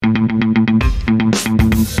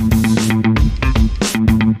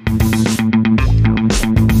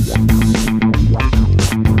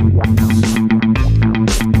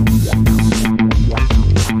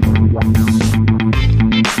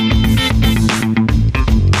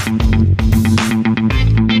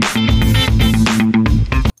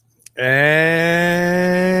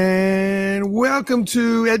Welcome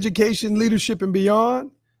to Education, Leadership, and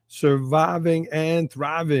Beyond, Surviving and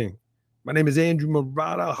Thriving. My name is Andrew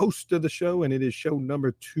Marotta, host of the show, and it is show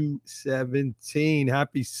number 217.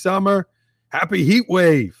 Happy summer. Happy heat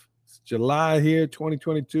wave. It's July here,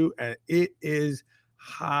 2022, and it is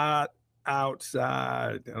hot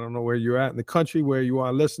outside. I don't know where you're at in the country, where you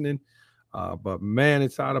are listening, but man,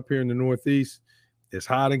 it's hot up here in the Northeast. It's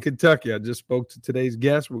hot in Kentucky. I just spoke to today's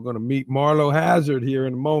guest. We're going to meet Marlo Hazzard here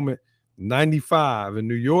in a moment. 95 in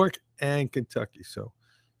New York and Kentucky. So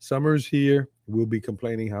summer's here. We'll be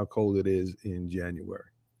complaining how cold it is in January.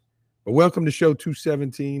 But welcome to show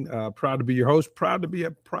 217. Proud to be your host. Proud to be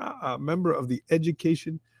a member of the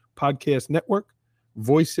Education Podcast Network,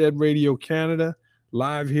 Voice Ed Radio Canada,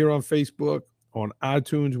 live here on Facebook, on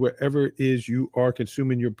iTunes, wherever it is you are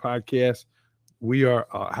consuming your podcast. We are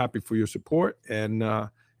happy for your support. And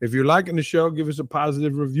if you're liking the show, give us a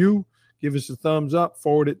positive review. Give us a thumbs up,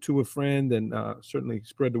 forward it to a friend, and certainly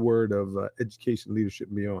spread the word of education, leadership,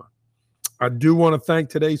 and beyond. I do want to thank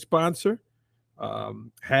today's sponsor,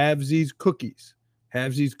 Havesies Cookies.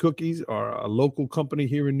 Havesies Cookies are a local company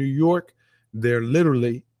here in New York. They're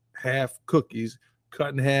literally half cookies,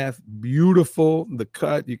 cut in half, beautiful. The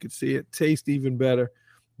cut, you can see it, taste even better.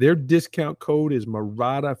 Their discount code is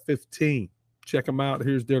Marotta15. Check them out.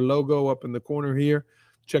 Here's their logo up in the corner here.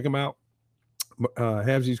 Check them out.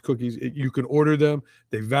 Havesies Cookies. You can order them.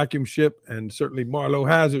 They vacuum ship, and certainly Marlo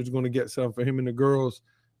Hazzard's going to get some for him and the girls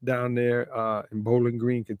down there in Bowling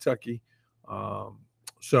Green, Kentucky.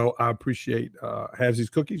 So I appreciate Havesies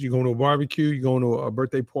Cookies. You're going to a barbecue, you're going to a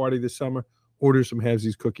birthday party this summer, order some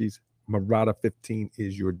Havesies Cookies. Marotta15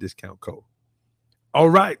 is your discount code. All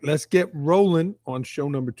right, let's get rolling on show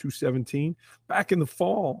number 217. Back in the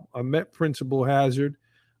fall, I met Principal Hazzard,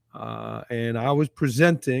 and I was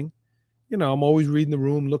presenting. You know, I'm always reading the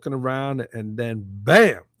room, looking around, and then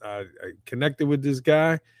bam, I connected with this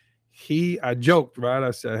guy. I joked, right?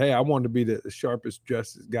 I said, hey, I wanted to be the sharpest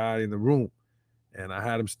dressed guy in the room. And I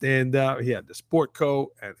had him stand up. He had the sport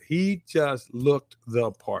coat, and he just looked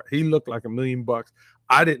the part. He looked like $1 million.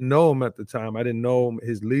 I didn't know him at the time. I didn't know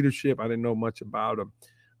his leadership. I didn't know much about him.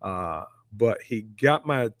 But he got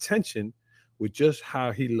my attention with just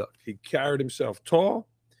how he looked. He carried himself tall.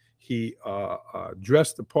 He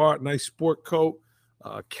dressed the part, nice sport coat,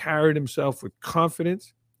 carried himself with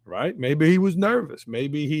confidence, right? Maybe he was nervous.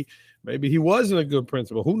 Maybe he wasn't a good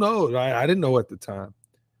principal. Who knows? I didn't know at the time.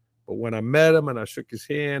 But when I met him and I shook his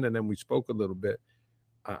hand and then we spoke a little bit,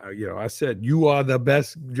 I said, you are the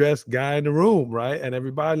best dressed guy in the room, right? And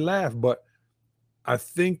everybody laughed. But I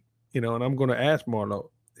think, and I'm going to ask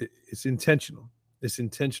Marlo, it's intentional. It's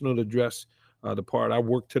intentional to dress the part. I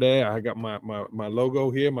work today. I got my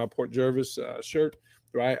logo here, my Port Jervis shirt,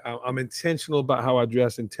 right? I'm intentional about how I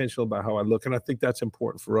dress, intentional about how I look. And I think that's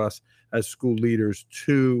important for us as school leaders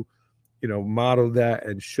to, model that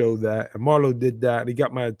and show that. And Marlo did that. He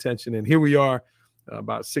got my attention. And here we are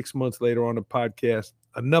about 6 months later on the podcast.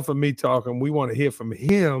 Enough of me talking. We want to hear from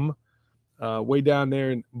him way down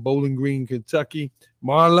there in Bowling Green, Kentucky.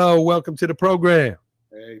 Marlo, welcome to the program.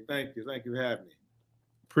 Hey, thank you. Thank you for having me.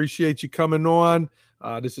 Appreciate you coming on.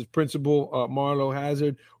 This is Principal Marlo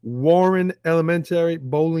Hazzard, Warren Elementary,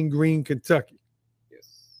 Bowling Green, Kentucky.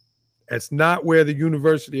 Yes. It's not where the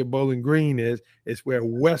University of Bowling Green is. It's where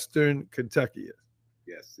Western Kentucky is.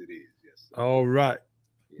 Yes, it is. Yes. All right.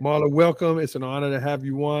 Yes. Marlo, welcome. It's an honor to have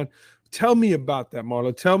you on. Tell me about that,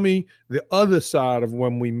 Marlo. Tell me the other side of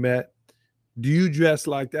when we met. Do you dress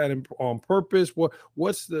like that on purpose?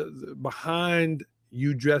 What's the behind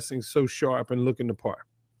you dressing so sharp and looking the part?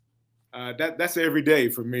 That's every day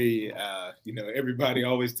for me. Everybody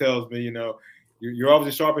always tells me, you're always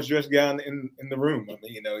the sharpest dressed guy in the room. I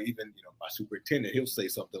mean, even my superintendent, he'll say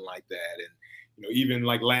something like that. And even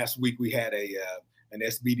like last week we had an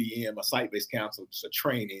SBDM, a site-based council, just a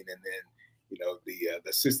training, and then the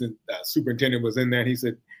assistant superintendent was in there, and he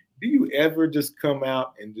said, "Do you ever just come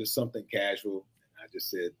out and just something casual?" And I just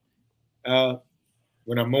said,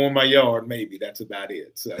 when I'm mowing my yard, maybe that's about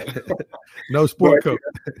it. So no sport coat.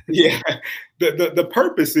 Yeah. The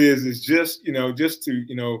purpose is just, just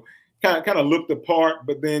to, kind of look the part,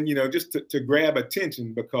 but then, just to grab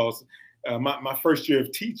attention, because my first year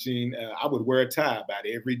of teaching, I would wear a tie about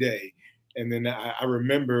every day. And then I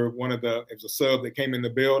remember it was a sub that came in the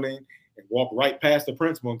building and walked right past the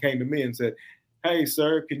principal and came to me and said, "Hey,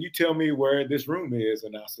 sir, can you tell me where this room is?"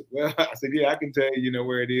 And I said, "Yeah, I can tell you,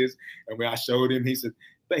 where it is." And when I showed him, he said,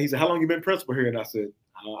 "How long you been principal here?" And I said,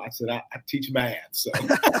 I teach math. So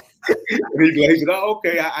and he said, "Oh,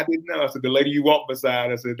 okay, I didn't know." I said, "The lady you walked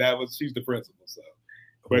beside," I said, she's the principal. So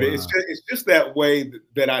But Wow. it's just that way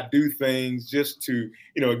that I do things, just to,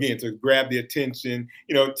 again, to grab the attention,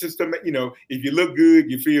 just to make, if you look good,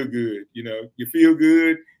 you feel good, you feel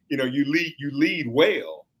good, you lead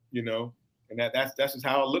well, and that's just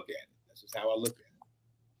how I look at it. That's just how I look at it.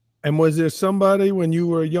 And was there somebody when you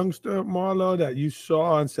were a youngster, Marlo, that you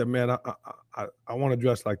saw and said, "Man, I want to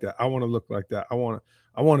dress like that. I want to look like that. I want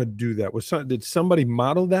to do that." Did somebody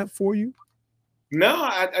model that for you? No,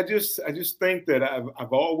 I just think that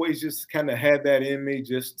I've always just kind of had that in me,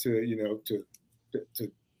 just to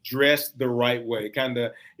to dress the right way, kind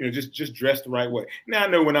of just dress the right way. Now I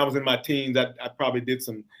know when I was in my teens, I probably did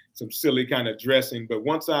some silly kind of dressing, but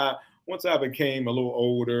once I became a little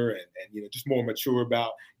older and just more mature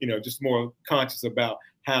about, just more conscious about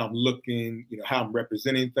how I'm looking, how I'm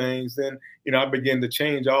representing things, then I began to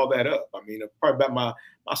change all that up. I mean, probably about my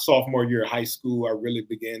sophomore year of high school, I really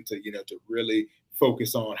began to to really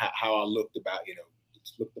focus on how I looked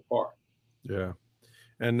just looked the part. Yeah.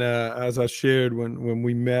 And as I shared when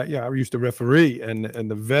we met, yeah, I used to referee, and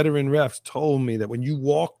the veteran refs told me that when you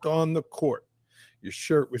walked on the court, your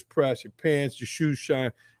shirt was pressed, your pants, your shoes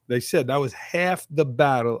shine. They said that was half the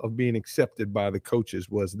battle of being accepted by the coaches,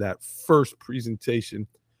 was that first presentation.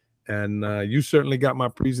 And you certainly got my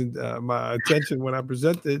my attention when I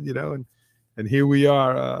presented, and here we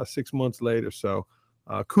are 6 months later. So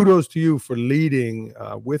kudos to you for leading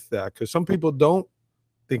with that, because some people don't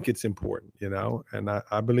think it's important, and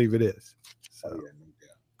I believe it is. So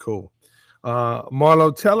cool.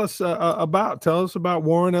 Marlo, tell us about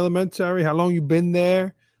Warren Elementary. How long you been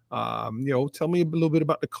there? Tell me a little bit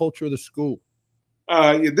about the culture of the school.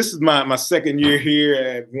 Yeah, this is my second year here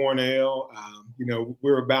at Warren L.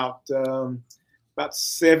 We're about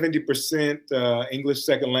 70% English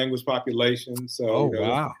second language population. So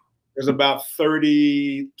Wow. There's about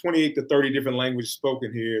 28 to 30 different languages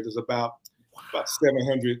spoken here. There's about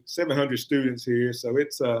 700 students here. So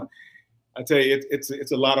I tell you,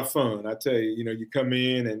 it's a lot of fun. I tell you, you come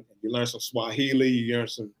in and you learn some Swahili, you learn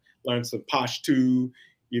some Pashto,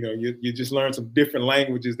 you just learn some different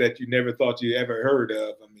languages that you never thought you ever heard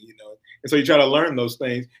of. I mean, and so you try to learn those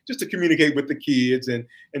things just to communicate with the kids and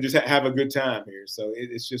just have a good time here. So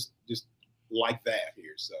it's just like that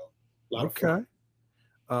here. So a lot of fun.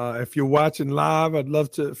 If you're watching live, I'd love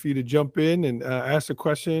for you to jump in and ask a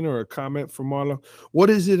question or a comment for Marlo. What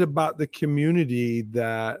is it about the community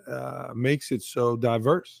that makes it so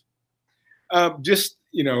diverse? Just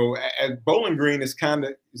at Bowling Green is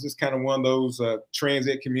just kind of one of those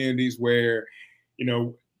transit communities where,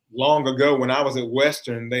 long ago when I was at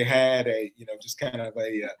Western, they had just kind of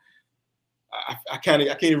a I can't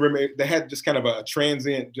even remember. They had just kind of a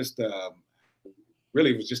transient,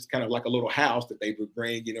 really it was just kind of like a little house that they would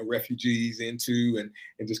bring, refugees into and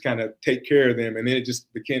just kind of take care of them. And then it just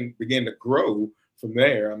began to grow from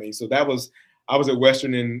there. I mean, so I was at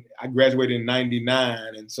Western and I graduated in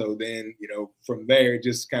 '99. And so then, from there, it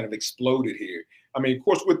just kind of exploded here. I mean, of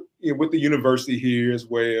course, with the university here as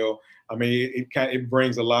well, I mean, it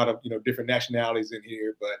brings a lot of, different nationalities in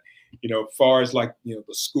here. But, as far as like, the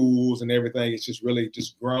schools and everything, it's just really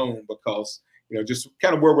just grown because, just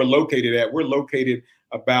kind of where we're located at. We're located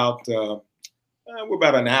about we're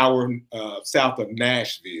about an hour south of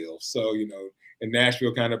Nashville. So, and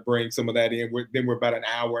Nashville kind of brings some of that in. Then we're about an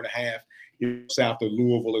hour and a half south of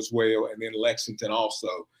Louisville as well, and then Lexington also.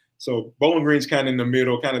 So Bowling Green's kind of in the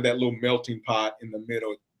middle, kind of that little melting pot in the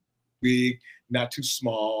middle. Big, not too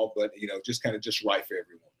small, but just kind of just right for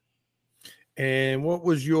everyone. And what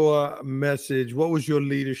was your message? What was your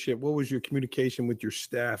leadership? What was your communication with your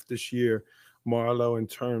staff this year, Marlo, in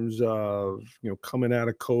terms of, coming out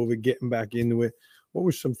of COVID, getting back into it? What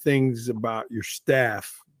were some things about your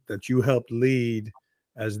staff that you helped lead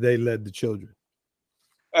as they led the children?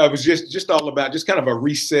 It was just all about just kind of a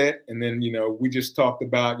reset. And then, we just talked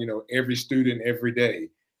about, every student every day.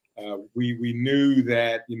 We knew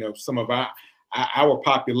that, some of our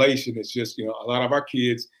population is just, a lot of our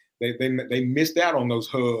kids, they missed out on those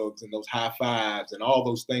hugs and those high fives and all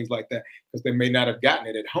those things like that because they may not have gotten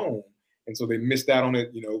it at home. And so they missed out on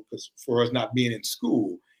it, because for us not being in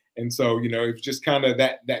school. And so, it was just kind of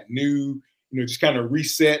that new, just kind of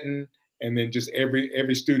resetting, and then just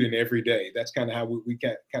every student every day. That's kind of how we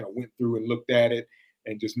kind of went through and looked at it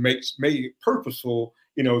and just made it purposeful,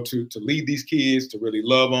 to lead these kids, to really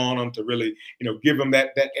love on them, to really, give them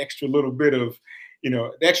that extra little bit of,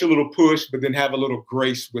 the extra little push, but then have a little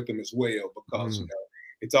grace with them as well, because,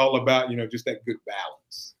 it's all about, just that good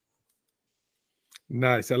balance.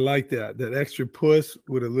 Nice. I like that extra push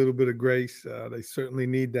with a little bit of grace. They certainly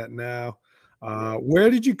need that now.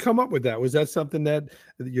 Where did you come up with that? Was that something that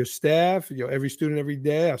your staff, every student every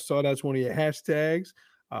day? I saw that's one of your hashtags.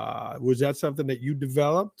 Was that something that you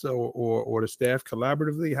developed or the staff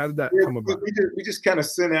collaboratively? How did that Yeah, come about? we just kind of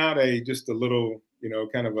sent out just a little,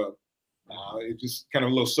 kind of a just kind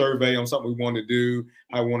of a little survey on something we want to do,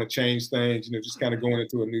 how we want to change things, just kind of going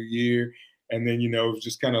into a new year. And then, it was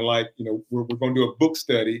just kind of like, we're going to do a book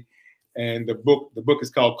study, and the book is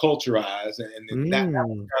called Culturize. And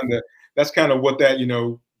that's kind of what that,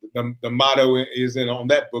 the motto is on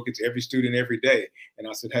that book. It's every student, every day. And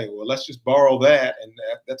I said, hey, well, let's just borrow that. And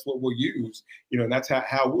that's what we'll use, and that's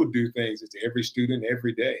how we'll do things. It's every student,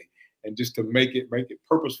 every day. And just to make it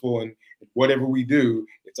purposeful, and whatever we do,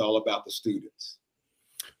 it's all about the students.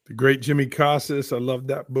 The great Jimmy Casas. I love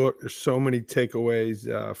that book. There's so many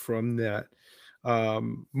takeaways from that.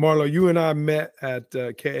 Marlo, you and I met at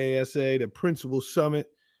KASA, the Principal Summit.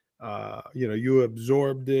 You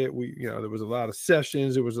absorbed it. There was a lot of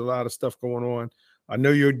sessions. There was a lot of stuff going on. I know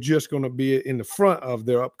you're just going to be in the front of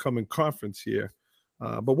their upcoming conference here.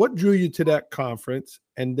 But what drew you to that conference?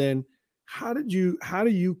 And then how do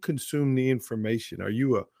you consume the information? Are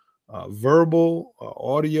you a verbal,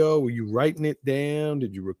 audio? Were you writing it down?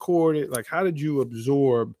 Did you record it? Like, how did you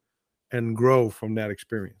absorb and grow from that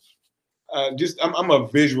experience? I'm a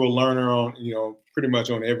visual learner on, pretty much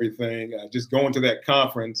on everything. Just going to that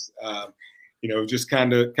conference, just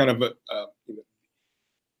kind of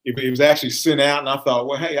it was actually sent out, and I thought,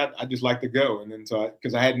 well, hey, I just like to go. And then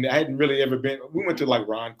because I hadn't really ever been. We went to like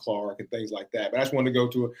Ron Clark and things like that, but I just wanted to go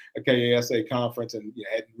to a KASA conference, and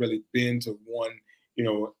hadn't really been to one,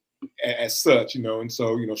 as such, and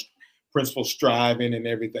so Principal Striving and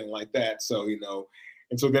everything like that. So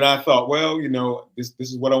and so then I thought, well, this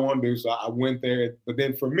is what I want to do. So I went there. But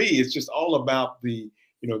then for me, it's just all about the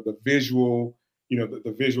the visual.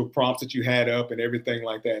 The visual prompts that you had up and everything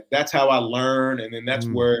like that. That's how I learn. And then that's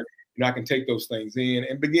where, I can take those things in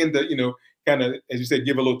and begin to, kind of, as you said,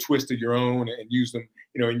 give a little twist of your own and use them,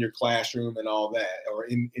 in your classroom and all that, or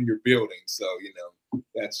in your building. So,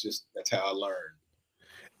 that's how I learned.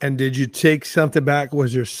 And did you take something back?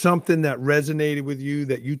 Was there something that resonated with you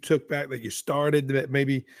that you took back, that you started that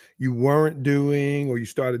maybe you weren't doing, or you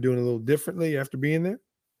started doing a little differently after being there?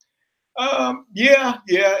 Yeah.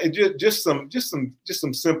 It just some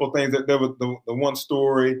simple things. That there was the one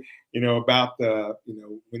story, about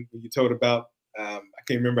when you told about, I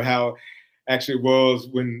can't remember how actually it was,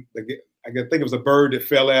 when I think it was a bird that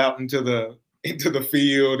fell out into the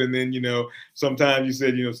field. And then, sometimes you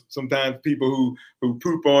said, sometimes people who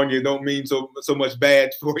poop on you don't mean so much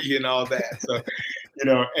bad for you and all that. So,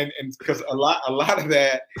 and because a lot of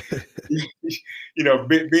that,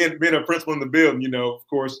 being a principal in the building, of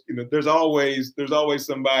course, there's always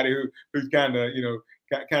somebody who's kind of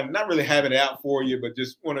not really having it out for you, but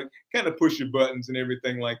just want to kind of push your buttons and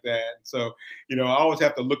everything like that. And so, I always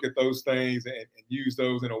have to look at those things and use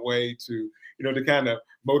those in a way to, to kind of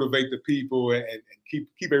motivate the people and keep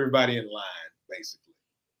everybody in line, basically.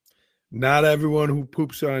 Not everyone who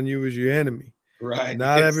poops on you is your enemy. Right.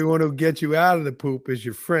 Not everyone who gets you out of the poop is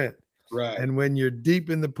your friend. Right. And when you're deep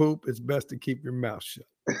in the poop, it's best to keep your mouth shut.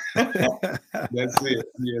 That's it.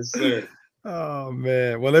 Yes, sir. Oh,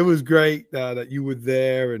 man. Well, it was great that you were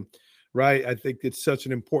there. And right, I think it's such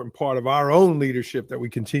an important part of our own leadership that we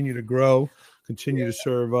continue to grow, continue to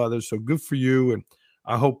serve others. So good for you. And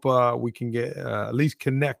I hope we can get at least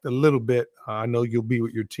connect a little bit. I know you'll be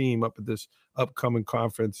with your team up at this upcoming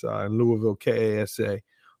conference in Louisville, KASA.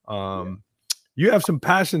 You have some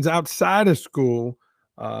passions outside of school,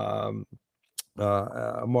 Marlo,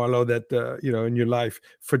 that in your life: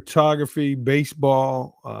 photography,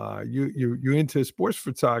 baseball. You're into sports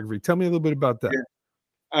photography. Tell me a little bit about that.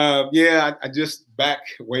 I just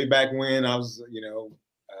way back when I was,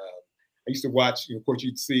 I used to watch. Of course,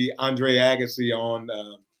 you'd see Andre Agassi on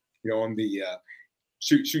the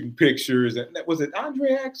shooting pictures. And was it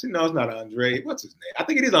Andre Agassi? No, it's not Andre. What's his name? I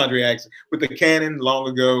think it is Andre Agassi with the Canon long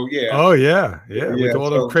ago. Yeah. Oh yeah. With all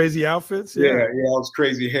those crazy outfits. Yeah, all this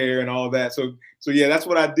crazy hair and all that. So yeah, that's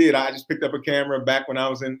what I did. I just picked up a camera back when I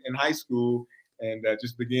was in high school and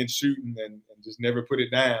just began shooting and just never put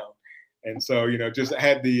it down. And so just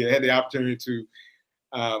had the opportunity to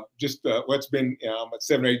what's been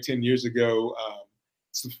 7 or 8, 10 years ago.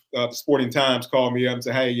 The Sporting Times called me up and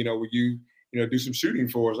said, hey, would you do some shooting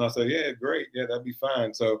for us? And I said, yeah, great. Yeah, that'd be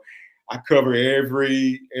fine. So I cover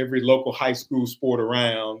every local high school sport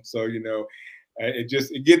around. So,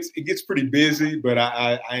 it gets pretty busy, but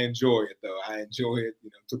I enjoy it though. I enjoy it,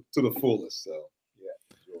 to the fullest. So yeah.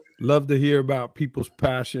 Enjoy it. Love to hear about people's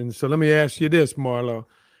passions. So let me ask you this, Marlo.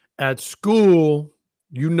 At school,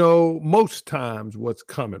 most times what's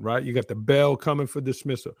coming, right? You got the bell coming for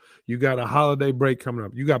dismissal. You got a holiday break coming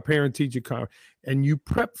up. You got parent-teacher conference, and you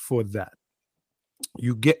prep for that.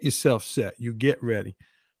 you get yourself set, you get ready.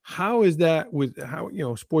 How is that with how,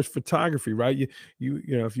 sports photography, right?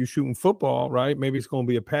 If you're shooting football, right? Maybe it's going to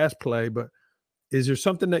be a pass play, but is there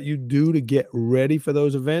something that you do to get ready for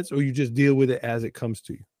those events, or you just deal with it as it comes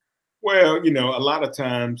to you? Well, a lot of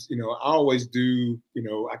times, I always do,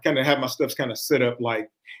 I kind of have my stuff kind of set up like,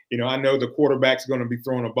 I know the quarterback's going to be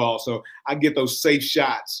throwing a ball. So I get those safe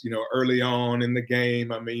shots, early on in the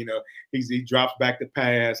game. I mean, he drops back the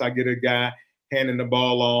pass. I get a guy handing the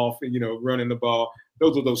ball off and, running the ball.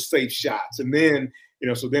 Those are those safe shots. And then,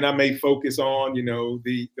 so then I may focus on,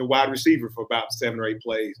 the wide receiver for about 7 or 8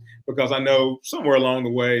 plays, because I know somewhere along the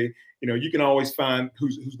way, you can always find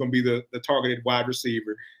who's going to be the targeted wide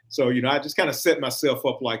receiver. So, I just kind of set myself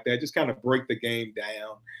up like that, just kind of break the game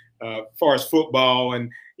down. As far as football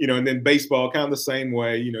and then baseball, kind of the same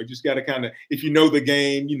way. Just got to kind of, if you know the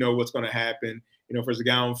game, you know what's going to happen. If there's a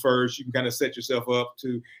guy on first, you can kind of set yourself up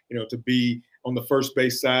to, to be on the first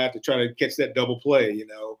base side to try to catch that double play,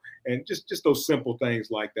 and just those simple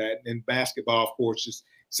things like that. And basketball, of course, just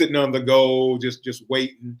sitting on the goal, just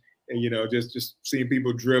waiting, and just seeing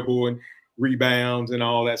people dribble and rebounds and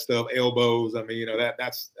all that stuff, elbows. I mean,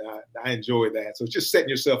 that's I enjoy that. So it's just setting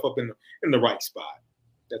yourself up in the right spot.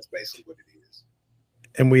 That's basically what it is.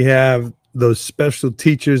 And we have those special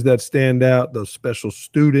teachers that stand out, those special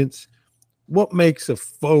students. What makes a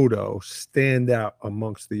photo stand out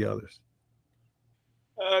amongst the others?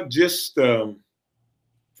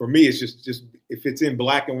 For me, it's just if it's in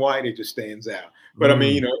black and white, it just stands out. But I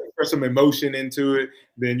mean, if there's some emotion into it,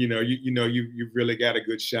 then you've really got a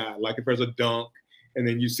good shot. Like if there's a dunk, and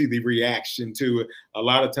then you see the reaction to it. A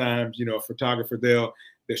lot of times, a photographer they'll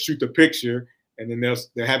shoot the picture, and then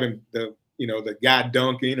they're having the guy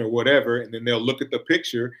dunking or whatever, and then they'll look at the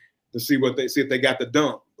picture to see if they got the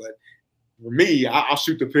dunk. But for me, I'll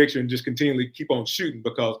shoot the picture and just continually keep on shooting,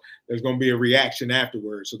 because there's going to be a reaction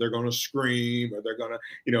afterwards. So they're going to scream, or they're going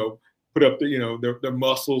to, put up their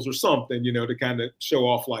muscles or something, to kind of show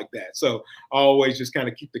off like that. So I always just kind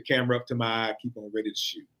of keep the camera up to my eye, keep on ready to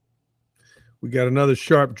shoot. We got another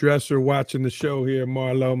sharp dresser watching the show here,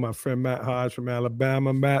 Marlo, my friend Matt Hodge from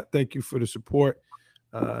Alabama. Matt, thank you for the support.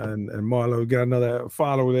 And Marlo, got another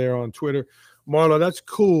follower there on Twitter. Marlo, that's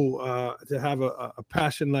cool to have a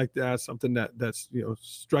passion like that, something that's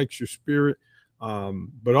strikes your spirit.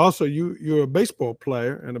 But also you're a baseball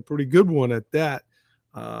player, and a pretty good one at that.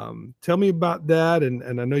 Tell me about that,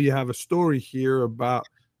 and I know you have a story here about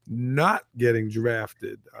not getting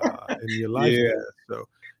drafted in your life. Yeah. So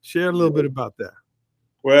share a little bit about that.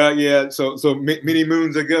 Well, yeah. So many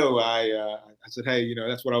moons ago, I said, hey,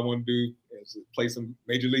 that's what I want to do, is play some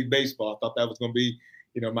Major League Baseball. I thought that was going to be,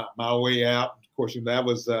 my way out. Of course, that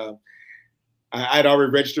was I'd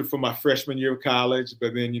already registered for my freshman year of college,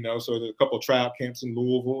 but then so there's a couple of tryout camps in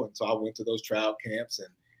Louisville, and so I went to those tryout camps and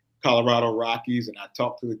Colorado Rockies, and I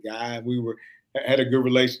talked to the guy, and we had a good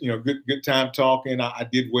relation, good time talking. I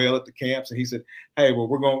did well at the camps, and he said, hey, well,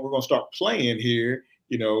 we're gonna start playing here,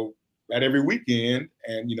 about every weekend,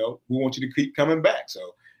 and we want you to keep coming back. So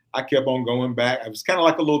I kept on going back. I was kind of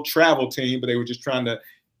like a little travel team, but they were just trying to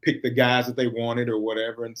pick the guys that they wanted or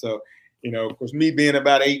whatever. And so, of course, me being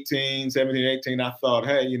about 17, 18, I thought,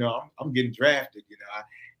 hey, I'm getting drafted,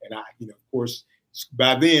 and of course,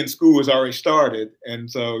 by then school was already started.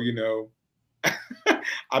 And so,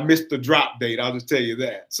 I missed the drop date. I'll just tell you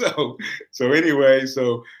that. So anyway,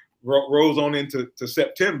 rolls on into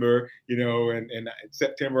September, and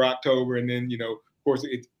September, October, and then, of course,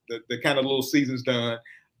 the kind of little season's done.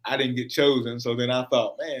 I didn't get chosen. So then I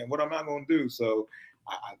thought, man, what am I going to do? So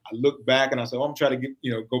I looked back and I said, well, I'm trying to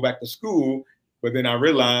get, go back to school. But then I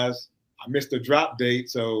realized I missed the drop date.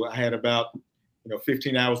 So I had about,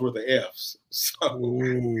 15 hours worth of Fs. So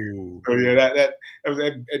yeah, that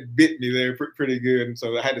bit me there pretty good. And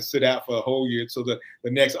so I had to sit out for a whole year. So the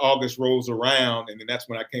next August rolls around, and then that's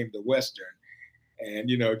when I came to Western. And,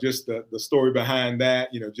 just the story behind that,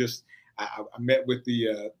 I met with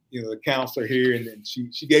the the counselor here, and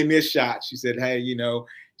she gave me a shot. She said, hey,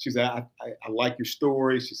 she said, I like your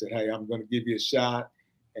story. She said, hey, I'm going to give you a shot.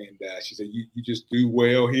 And she said, you just do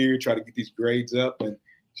well here, try to get these grades up. And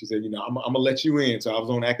she said, I'm going to let you in. So I was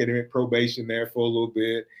on academic probation there for a little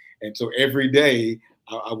bit. And so every day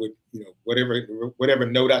I would, whatever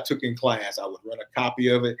note I took in class, I would run a copy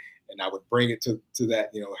of it, and I would bring it to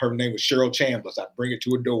that, her name was Cheryl Chambliss. I'd bring it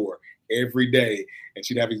to her door every day, and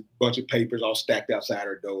she'd have a bunch of papers all stacked outside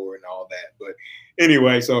her door and all that. But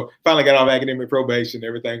anyway, so finally got off academic probation.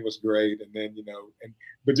 Everything was great. And then,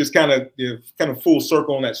 but just kind of full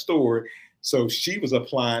circle on that story. So she was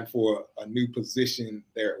applying for a new position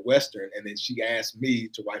there at Western, and then she asked me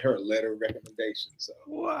to write her a letter of recommendation. So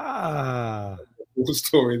wow, cool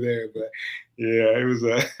story there, but yeah, it was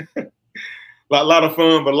a lot of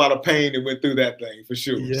fun, but a lot of pain that went through that thing for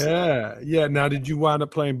sure. yeah, yeah. Now, did you wind up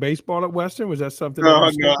playing baseball at Western? Was that something that No,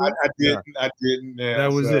 you no, stuck with? I didn't. I didn't. Yeah,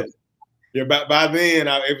 That was so. it. Yeah, by then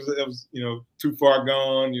it was too far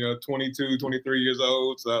gone, 22, 23 years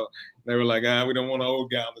old. So they were like, we don't want an old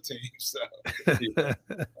guy on the team. So yeah.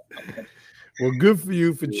 Well, good for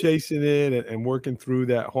you for chasing it and working through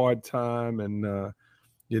that hard time. And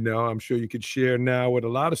I'm sure you could share now with a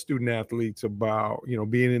lot of student athletes about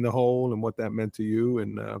being in the hole and what that meant to you.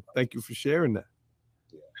 And thank you for sharing that.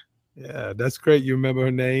 Yeah, that's great. You remember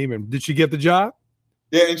her name, and did she get the job?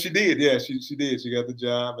 Yeah, and she did. Yeah, she did. She got the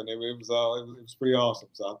job, and it was pretty awesome.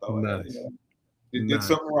 So I thought, nice. Did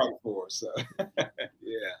something right for her. So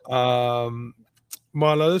yeah.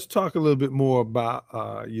 Marla, let's talk a little bit more about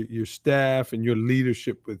your staff and your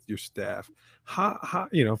leadership with your staff. How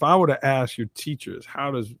if I were to ask your teachers,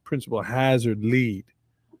 how does Principal Hazard lead?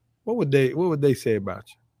 What would they say about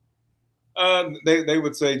you? They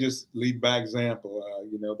would say just lead by example.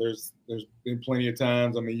 There's been plenty of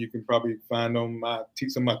times. I mean, you can probably find on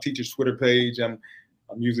some of my teachers' Twitter page. I'm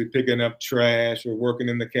usually picking up trash or working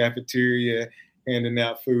in the cafeteria, handing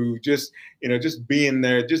out food. Just being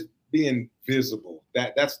there, just being visible.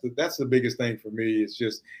 That's the biggest thing for me. Is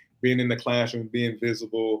just being in the classroom, being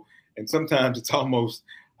visible. And sometimes it's almost,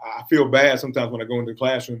 I feel bad sometimes when I go into the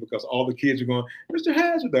classroom because all the kids are going, Mr.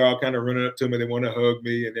 Hazard, they're all kind of running up to me. They want to hug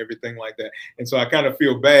me and everything like that. And so I kind of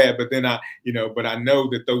feel bad, but then but I know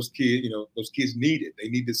that those kids need it. They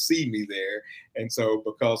need to see me there. And so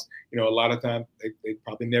because, a lot of times they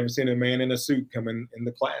probably never seen a man in a suit come in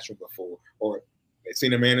the classroom before, or they've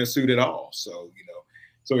seen a man in a suit at all. So,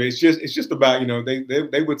 so it's just about,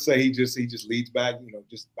 they would say he just leads by,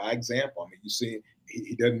 just by example. I mean, you see,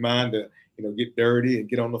 he doesn't mind to, get dirty and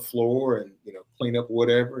get on the floor and, clean up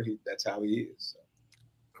whatever. That's how he is. So.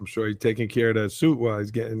 I'm sure he's taking care of that suit while he's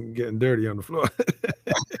getting dirty on the floor.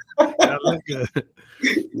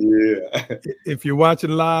 Yeah. If you're watching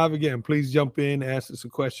live, again, please jump in, ask us a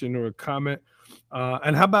question or a comment.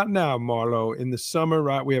 And how about now, Marlo? In the summer,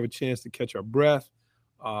 right, we have a chance to catch our breath.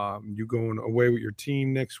 You're going away with your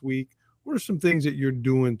team next week. What are some things that you're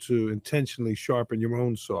doing to intentionally sharpen your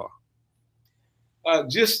own saw?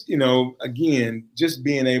 Again, just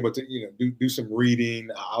being able to, do some reading.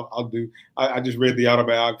 I just read the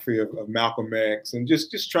autobiography of Malcolm X, and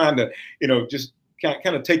just trying to, just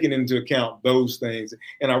kind of taking into account those things.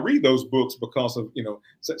 And I read those books because of,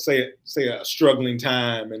 say a struggling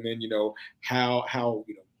time, and then, how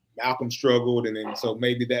Malcolm struggled, and then so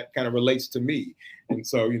maybe that kind of relates to me. And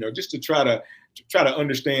so, just to try to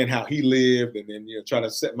understand how he lived, and then try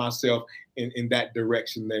to set myself in that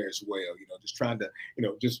direction there as well. Just trying to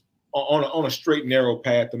just on a straight narrow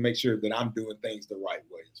path to make sure that I'm doing things the right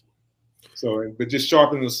way as well. So, but just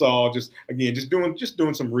sharpening the saw. Just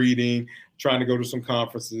doing some reading, trying to go to some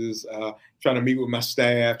conferences, trying to meet with my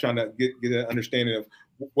staff, trying to get an understanding of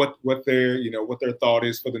what their thought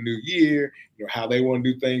is for the new year. How they want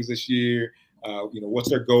to do things this year. What's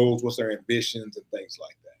their goals, what's their ambitions, and things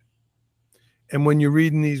like that. And when you're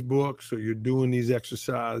reading these books or you're doing these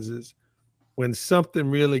exercises, when something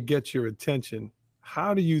really gets your attention,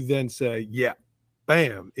 how do you then say, yeah,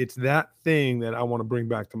 bam, it's that thing that I want to bring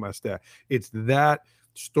back to my staff. It's that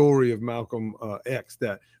story of Malcolm X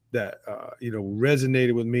that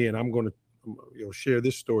resonated with me, and I'm going to share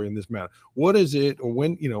this story in this manner. What is it, or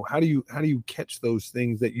when, how do you catch those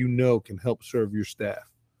things that can help serve your staff?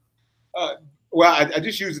 Well, I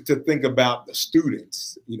just use it to think about the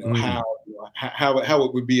students, how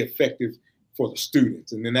it would be effective for the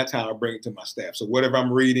students. And then that's how I bring it to my staff. So whatever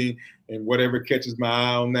I'm reading and whatever catches my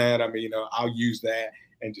eye on that, I'll use that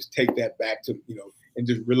and just take that back to, and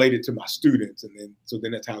just relate it to my students. And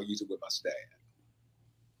then that's how I use it with my staff.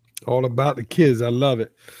 All about the kids. I love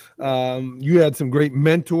it. You had some great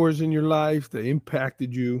mentors in your life that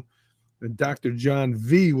impacted you. And Dr. John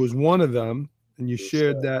V was one of them. And you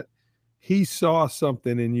shared that he saw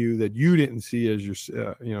something in you that you didn't see as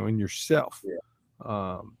in yourself.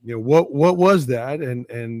 Yeah. What was that?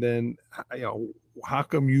 And then, how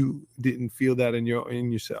come you didn't feel that in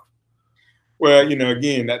yourself? Well,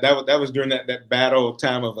 again, that was during that battle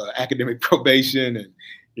time of academic probation, and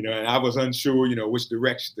and I was unsure, which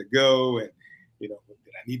direction to go, and did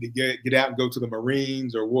I need to get out and go to the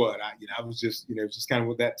Marines or what? I was just, just kind of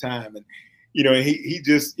with that time, and he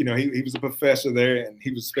just, he was a professor there, and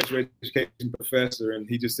he was a special education professor, and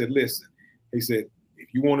he just said, listen, he said,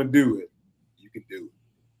 if you want to do it, you can do it.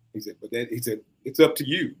 He said, but he said, it's up to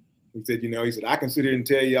you. He said, he said, I can sit here and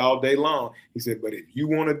tell you all day long. He said, but if you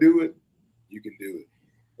want to do it, you can do it.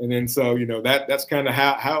 And then so, that's kind of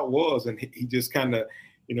how it was. And he just kind of,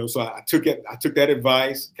 so I took that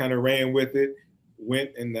advice, kind of ran with it,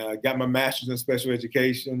 went and got my master's in special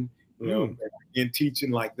education, in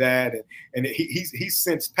teaching like that. And he's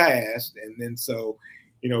since passed. And then so,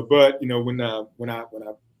 but when I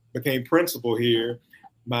became principal here,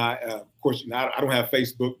 of course, I don't have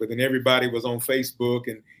Facebook, but then everybody was on Facebook,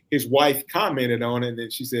 and his wife commented on it, and then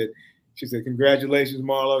she said, congratulations,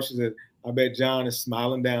 Marlo. She said, I bet John is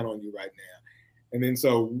smiling down on you right now. And then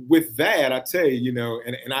so with that, I tell you,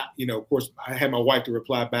 and I, of course, I had my wife to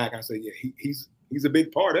reply back. I said, yeah, he's a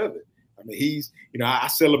big part of it. I mean, he's, I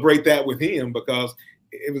celebrate that with him because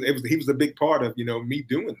he was a big part of, me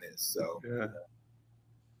doing this. So yeah.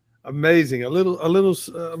 Amazing. A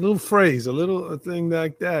little phrase, a thing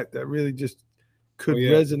like that really just could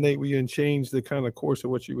resonate with you and change the kind of course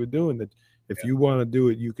of what you were doing. That if you want to do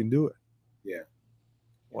it, you can do it. Yeah.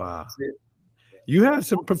 Wow. You had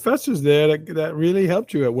some professors there that really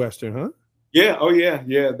helped you at Western, huh? Yeah. Oh yeah.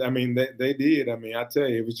 Yeah. I mean, they did. I mean, I tell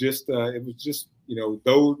you, it was just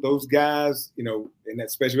those guys, in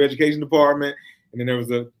that special education department. And then there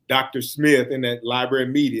was a Dr. Smith in that library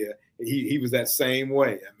and media. He was that same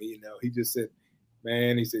way. I mean, he just said,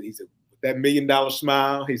 man, he said, with that $1 million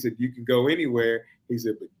smile, he said, you can go anywhere. He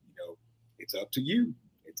said, but it's up to you.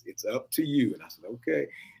 It's up to you. And I said, okay.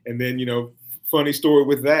 And then, funny story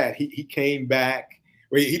with that, he came back.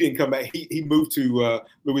 Well, he didn't come back. He moved to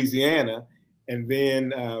Louisiana. And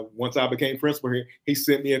then once I became principal here, he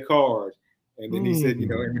sent me a card. And then he said, in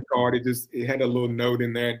the card, it had a little note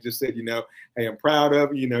in there. It just said, hey, I'm proud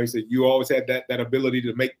of you. He said, you always had that ability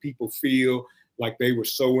to make people feel like they were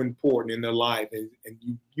so important in their life. And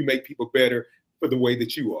you make people better for the way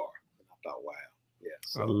that you are. And I thought, wow. Yeah.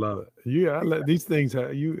 So. I love it. Yeah, I like these things.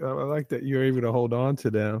 I like that you're able to hold on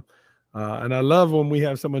to them. And I love when we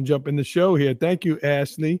have someone jump in the show here. Thank you,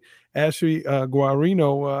 Ashley. Ashley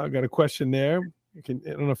Guarino got a question there. I don't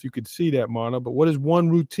know if you could see that, Marla, but what is one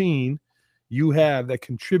routine you have that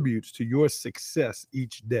contributes to your success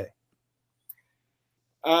each day?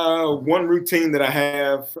 One routine that I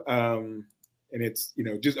have, and it's,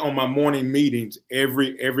 just on my morning meetings,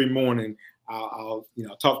 every morning, I'll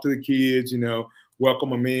talk to the kids, welcome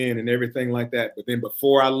them in and everything like that. But then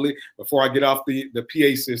before I get off the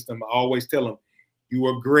PA system, I always tell them, you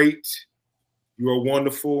are great, you are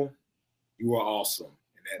wonderful, you are awesome.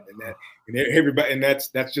 And everybody, and that's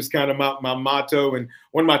just kind of my motto. And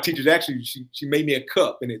one of my teachers, actually, she made me a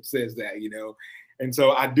cup, and it says that, and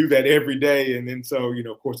so I do that every day. And then so,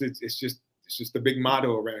 of course, it's just the big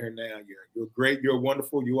motto around here now. You're great, you're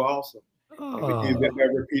wonderful, you're awesome. And the kids that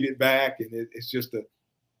repeat it back, and it's just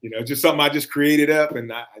just something I just created up,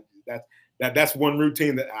 and that's one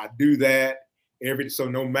routine that I do that so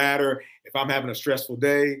no matter if I'm having a stressful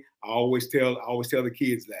day, I always tell the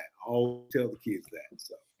kids that.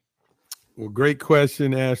 So. Well, great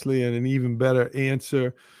question, Ashley, and an even better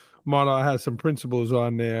answer. Marla, I had some principals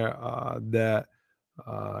on there that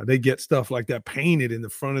they get stuff like that painted in the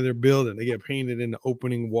front of their building. They get painted in the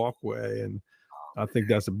opening walkway, and I think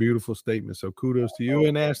that's a beautiful statement. So kudos to you,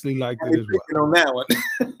 and Ashley liked it as well. On that one,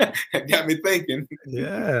 got me thinking.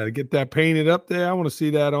 Yeah, get that painted up there. I want to see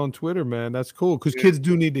that on Twitter, man. That's cool because kids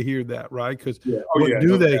do need to hear that, right? Because what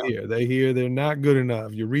do they hear? They hear they're not good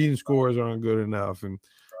enough. Your reading scores aren't good enough, and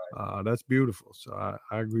that's beautiful. So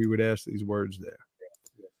I agree with Ashley's words there.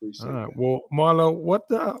 All right. That. Well, Marlo,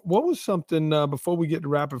 what was something before we get to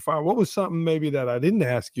rapid fire? What was something maybe that I didn't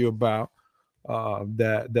ask you about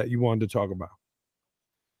that you wanted to talk about?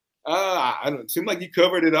 It seemed like you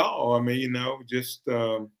covered it all. I mean,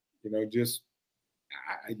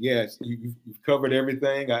 yes, you've covered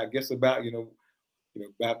everything. I guess about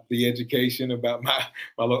about the education, about my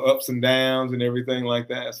little ups and downs and everything like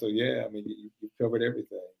that. So yeah, I mean, you've covered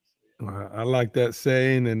everything. I like that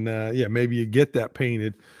saying, and maybe you get that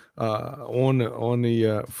painted on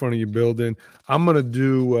the front of your building. I'm gonna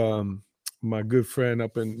do my good friend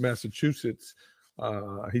up in Massachusetts.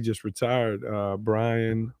 He just retired,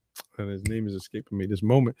 Brian. And his name is escaping me this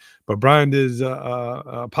moment, but Brian does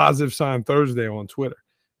a Positive Sign Thursday on Twitter,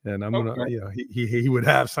 and I'm gonna, he would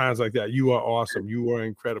have signs like that. You are awesome. You are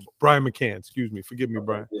incredible. Brian McCann, excuse me, forgive me,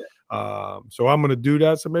 Brian. So I'm gonna do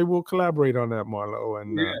that. So maybe we'll collaborate on that, Marlo,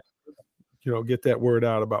 and get that word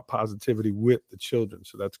out about positivity with the children.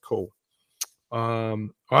 So that's cool. All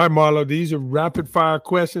right, Marlo, these are rapid fire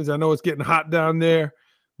questions. I know it's getting hot down there.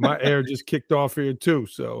 My air just kicked off here too.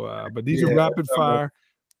 So, but these are rapid fire.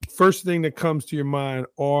 First thing that comes to your mind,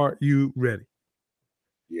 are you ready?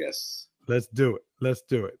 Yes. Let's do it.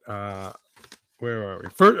 Where are we?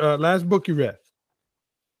 First, last book you read.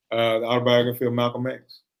 The autobiography of Malcolm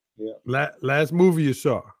X. Yeah. Last movie you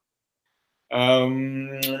saw.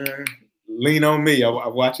 Lean on Me. I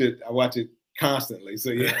watch it. I watch it constantly. So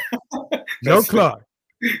yeah. Joe Clark.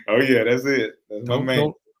 Oh yeah, that's it. That's my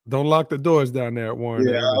man. Don't lock the doors down there at Warren.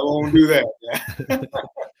 Yeah, I won't do that. Yeah.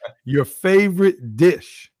 Your favorite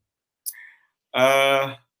dish?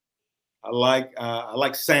 I like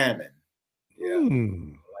salmon. Yeah, I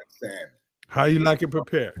like salmon. How you like it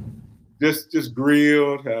prepared? Just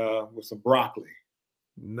grilled with some broccoli.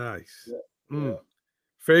 Nice. Yeah.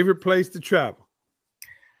 Favorite place to travel?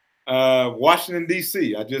 Washington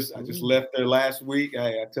D.C. I just left there last week.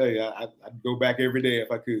 I tell you, I'd go back every day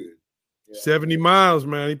if I could. Yeah. 70 miles,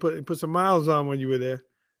 man. He put some miles on when you were there.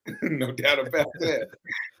 No doubt about that.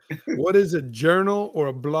 What is a journal or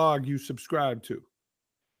a blog you subscribe to?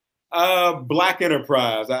 Black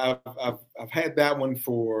Enterprise. I've had that one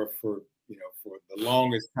for the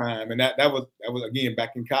longest time, and that was again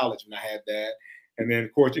back in college when I had that, and then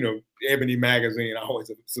of course Ebony Magazine. I always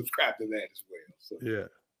subscribed to that as well. So. Yeah.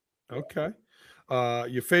 Okay.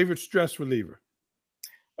 Your favorite stress reliever?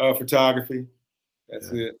 Photography. That's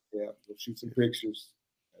it. Yeah. We'll shoot some pictures.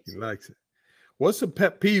 He likes it. What's a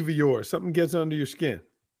pet peeve of yours? Something gets under your skin?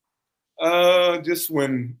 Just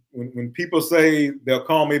when people say they'll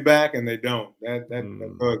call me back and they don't. That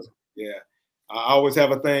bugs me. Yeah. I always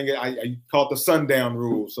have a thing. I call it the sundown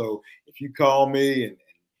rule. So if you call me and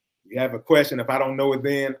you have a question, if I don't know it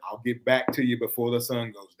then, I'll get back to you before the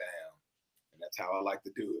sun goes down. And that's how I like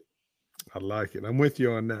to do it. I like it. I'm with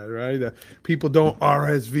you on that, right? People don't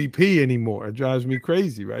RSVP anymore. It drives me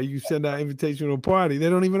crazy, right? You send out invitation to a party, they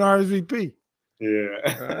don't even RSVP.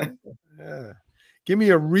 Yeah. Right? Yeah. Give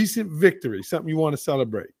me a recent victory, something you want to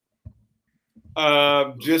celebrate.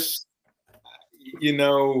 I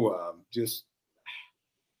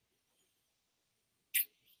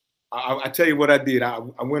tell you what I did. I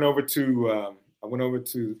went over to one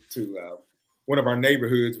of our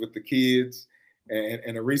neighborhoods with the kids,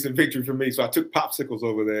 and a recent victory for me. So I took popsicles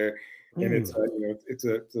over there, and it's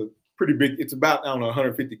a pretty big. It's about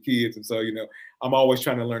 150 kids, and so I'm always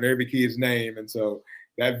trying to learn every kid's name, and so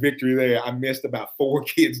that victory there, I missed about 4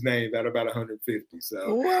 kids' names out of about 150.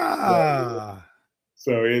 So wow.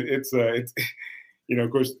 So it's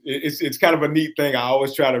of course, it's kind of a neat thing. I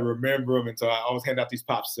always try to remember them, and so I always hand out these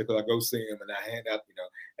popsicles. I go see them, and I hand out,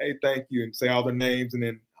 hey, thank you, and say all their names, and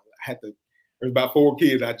then there's about 4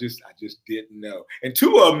 kids I just didn't know, and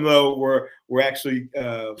 2 of them though were actually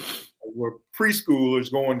were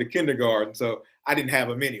preschoolers going to kindergarten, so I didn't have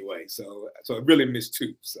them anyway. So I really missed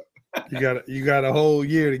 2. So you got a whole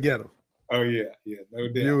year to get them. Oh yeah, no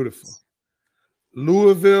doubt. Beautiful.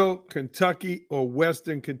 Louisville, Kentucky, or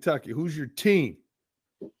Western Kentucky? Who's your team?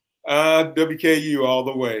 WKU all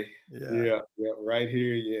the way. Yeah, right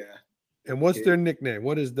here. Yeah. And what's their nickname?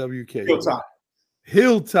 What is WKU? Hilltop.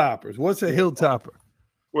 Hilltoppers. What's a Hilltopper?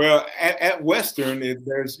 Well, at Western,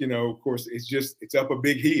 there's of course it's up a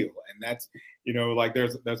big hill, and that's like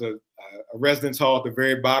there's a residence hall at the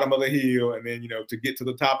very bottom of the hill, and then to get to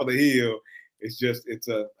the top of the hill, it's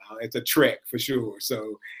a trek for sure.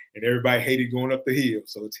 So, and everybody hated going up the hill,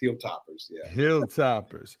 so it's Hilltoppers. Yeah,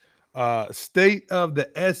 Hilltoppers. State of the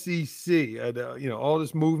SEC. All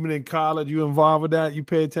this movement in college. You involved with that? You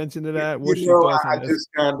pay attention to that? What's your thoughts on that? I just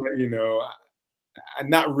kind of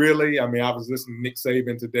not really. I mean, I was listening to Nick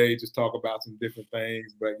Saban today, just talk about some different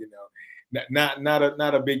things, but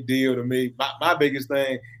not a big deal to me. My biggest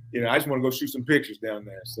thing, I just want to go shoot some pictures down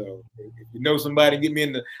there. So if you know somebody, get me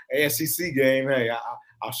in the SEC game. Hey,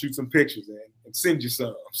 I'll shoot some pictures and send you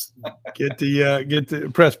some. Get the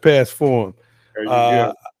press pass for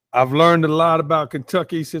them. I've learned a lot about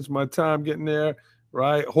Kentucky since my time getting there.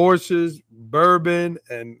 Right, horses, bourbon,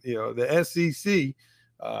 and the SEC.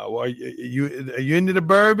 Are you into the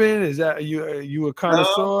bourbon? Is that are you a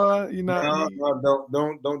connoisseur?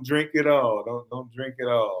 No, don't drink it all. Don't drink it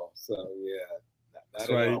all. So yeah, that's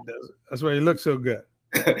why you look so good.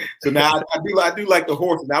 So now I do like the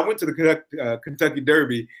horses. Now I went to the Kentucky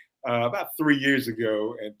Derby about 3 years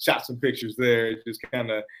ago and shot some pictures there. Just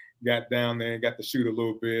kind of got down there and got to shoot a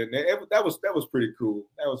little bit. And that was pretty cool.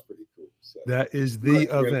 That was pretty cool. So, that is the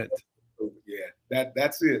event. Yeah,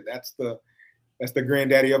 that's it. That's the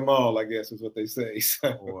granddaddy of them all, I guess, is what they say.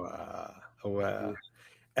 So. Wow.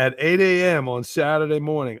 At 8 a.m. on Saturday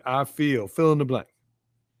morning, I fill in the blank.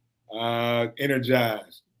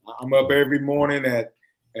 Energized. I'm up every morning at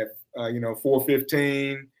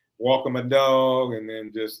 4:15, walking my dog, and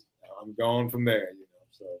then just I'm gone from there.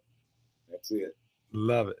 So that's it.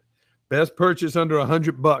 Love it. Best purchase under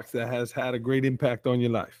 $100 that has had a great impact on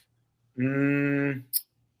your life.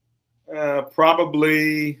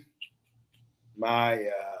 Probably my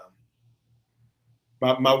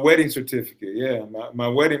my wedding certificate. Yeah, my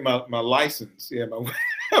wedding, my license. Yeah, my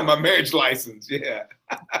my marriage license. Yeah.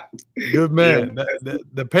 Good man. Yeah.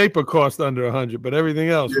 The paper cost under 100, but everything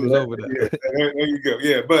else was over there. Yeah, there you go.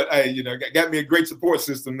 Yeah, but hey, you know, got me a great support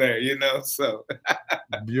system there. You know, so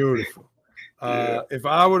Beautiful. yeah. If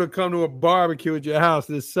I were to come to a barbecue at your house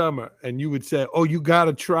this summer and you would say, "Oh, you got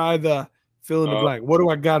to try the fill in the blank," what do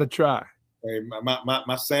I got to try? Hey,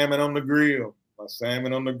 my salmon on the grill, my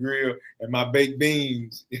salmon on the grill, and my baked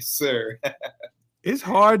beans. Yes, sir. It's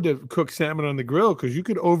hard to cook salmon on the grill because you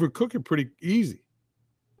could overcook it pretty easy.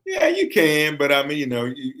 Yeah, you can, but I mean, you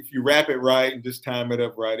know, if you wrap it right and just time it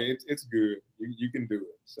up right, it's good. You can do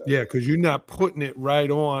it. So. Yeah, because you're not putting it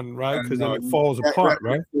right on, right? Because then it you falls apart,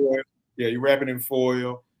 right? Yeah, you wrap it in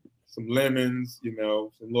foil, some lemons, you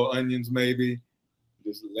know, some little onions maybe.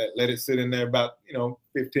 Just let it sit in there about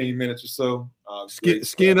 15 minutes or so.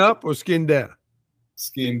 Skin up or skin down?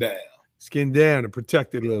 Skin down. Skin down to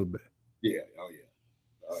protect it a little bit. Yeah. Oh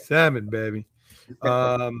yeah. All right. Salmon, baby.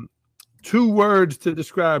 2 words to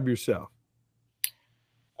describe yourself.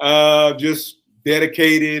 Just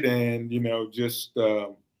dedicated and just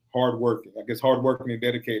hardworking. I guess hardworking and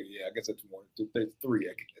dedicated. Yeah, I guess that's 1, 2, 3.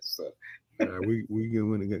 I guess. We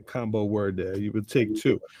going to get combo word there. You would take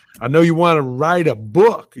 2. I know you want to write a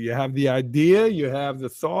book. You have the idea, you have the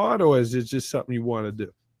thought, or is it just something you want to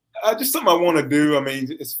do? Just something I want to do. I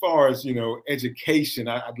mean, as far as education,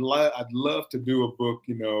 I'd love to do a book.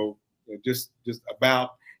 Just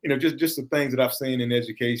about just the things that I've seen in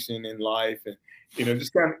education in life, and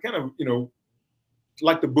just kind of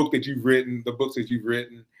like the book that you've written, the books that you've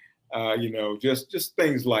written. Just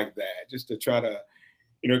things like that, just to try to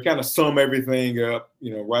kind of sum everything up,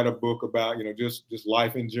 write a book about, just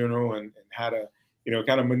life in general and how to,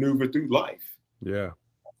 kind of maneuver through life. Yeah.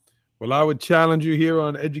 Well, I would challenge you here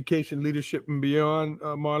on Education, Leadership, and Beyond,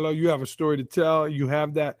 Marlo. You have a story to tell. You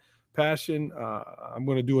have that passion. I'm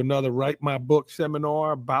going to do another Write My Book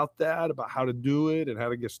seminar about that, about how to do it and how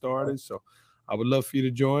to get started. So I would love for you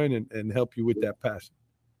to join and help you with that passion.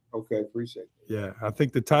 Okay. Appreciate it. Yeah. I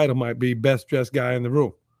think the title might be Best Dressed Guy in the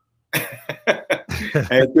Room.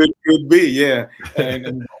 It could be, yeah.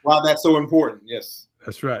 And why that's so important, yes.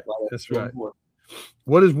 That's right. That's right. Important.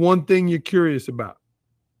 What is one thing you're curious about?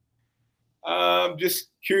 Just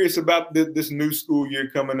curious about this new school year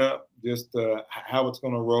coming up. Just how it's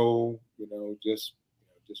going to roll. Just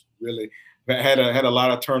really had a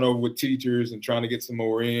lot of turnover with teachers and trying to get some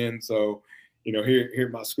more in. So, here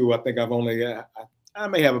at my school, I think I've only I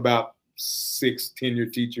may have about 6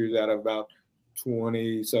 tenured teachers out of about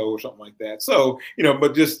 20 or something like that. So,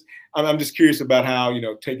 but just I'm just curious about how,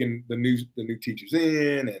 taking the new teachers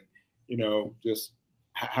in and, just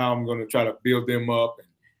how I'm going to try to build them up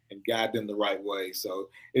and guide them the right way. So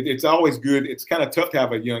it's always good. It's kind of tough to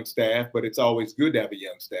have a young staff, but it's always good to have a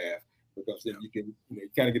young staff because then you can you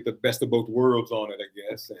kind of get the best of both worlds on it, I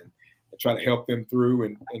guess, and try to help them through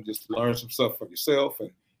and just learn some stuff for yourself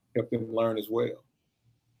and help them learn as well.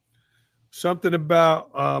 Something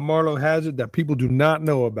about Marlo Hazard that people do not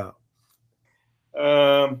know about.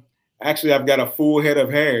 Actually, I've got a full head of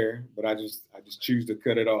hair, but I just choose to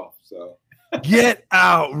cut it off. So get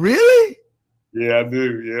out, really? Yeah, I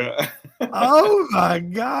do. Yeah. Oh my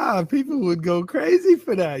God, people would go crazy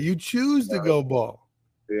for that. You choose to go bald.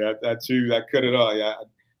 Yeah, I choose. I cut it off. Yeah,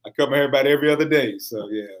 I cut my hair about every other day. So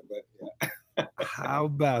yeah, but yeah. How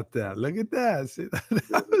about that? Look at that. See,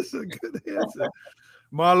 that was a good answer.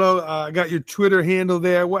 Marlo, I got your Twitter handle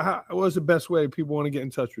there. What's the best way people want to get in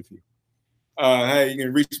touch with you? Hey, you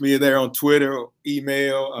can reach me there on Twitter,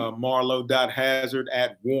 email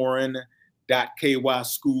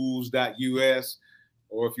marlo.hazard@warren.kyschools.us.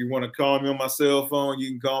 Or if you want to call me on my cell phone,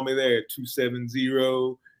 you can call me there at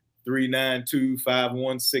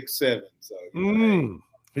 270-392-5167. So,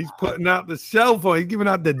 he's putting out the cell phone. He's giving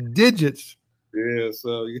out the digits. Yeah,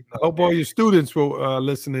 so I hope all your students were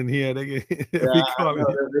listening here. They be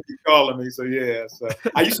calling me. So yeah, so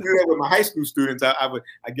I used to do that with my high school students. I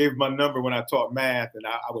gave my number when I taught math, and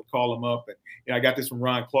I would call them up, and I got this from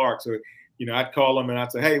Ron Clark. So I'd call them and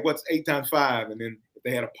I'd say, "Hey, what's 8 times 5?" And then if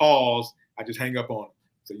they had a pause, I just hang up on them.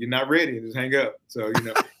 So you're not ready, and just hang up. So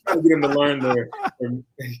try to get them to learn their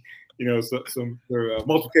some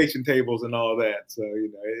multiplication tables and all that. So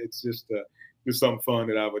it's just something fun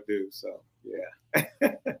that I would do. So. Yeah.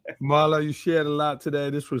 Marlo, you shared a lot today.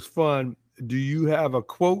 This was fun. Do you have a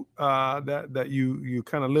quote that you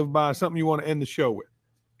kind of live by, something you want to end the show with?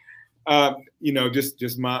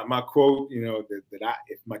 Just my quote, that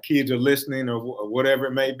if my kids are listening or whatever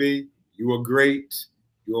it may be, you are great,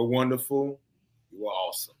 you are wonderful, you are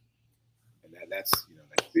awesome. that's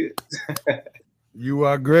it. You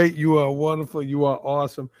are great. You are wonderful. You are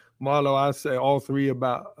awesome. Marlo, I say all three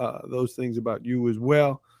about those things about you as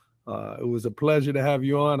well. It was a pleasure to have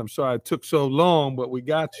you on. I'm sorry it took so long, but we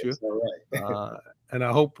got you. That's all right. And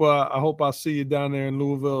I hope I'll see you down there in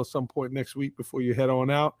Louisville at some point next week before you head on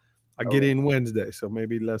out. I get in Wednesday, so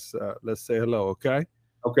maybe let's say hello, okay?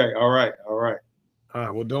 Okay. All right. All right.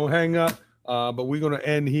 Well, don't hang up. But we're going to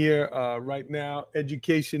end here right now.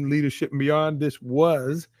 Education, Leadership, and Beyond. This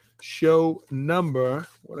was show number,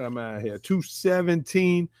 what am I here?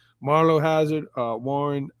 217. Marlo Hazard,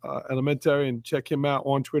 Warren Elementary, and check him out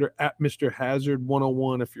on Twitter at Mr. Hazard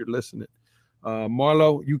 101 if you're listening.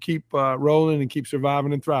 Marlo, you keep rolling and keep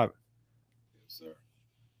surviving and thriving. Yes, sir.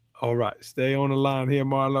 All right. Stay on the line here,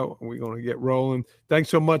 Marlo, and we're going to get rolling. Thanks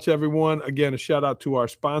so much, everyone. Again, a shout out to our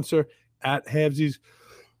sponsor at Havesies.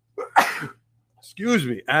 Excuse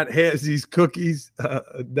me, at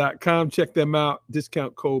HavesiesCookies.com. Check them out.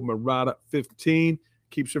 Discount code Marotta15.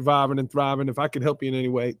 Keep surviving and thriving. If I can help you in any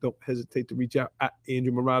way, don't hesitate to reach out at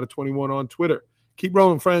Andrew Marotta21 on Twitter. Keep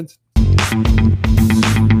rolling, friends.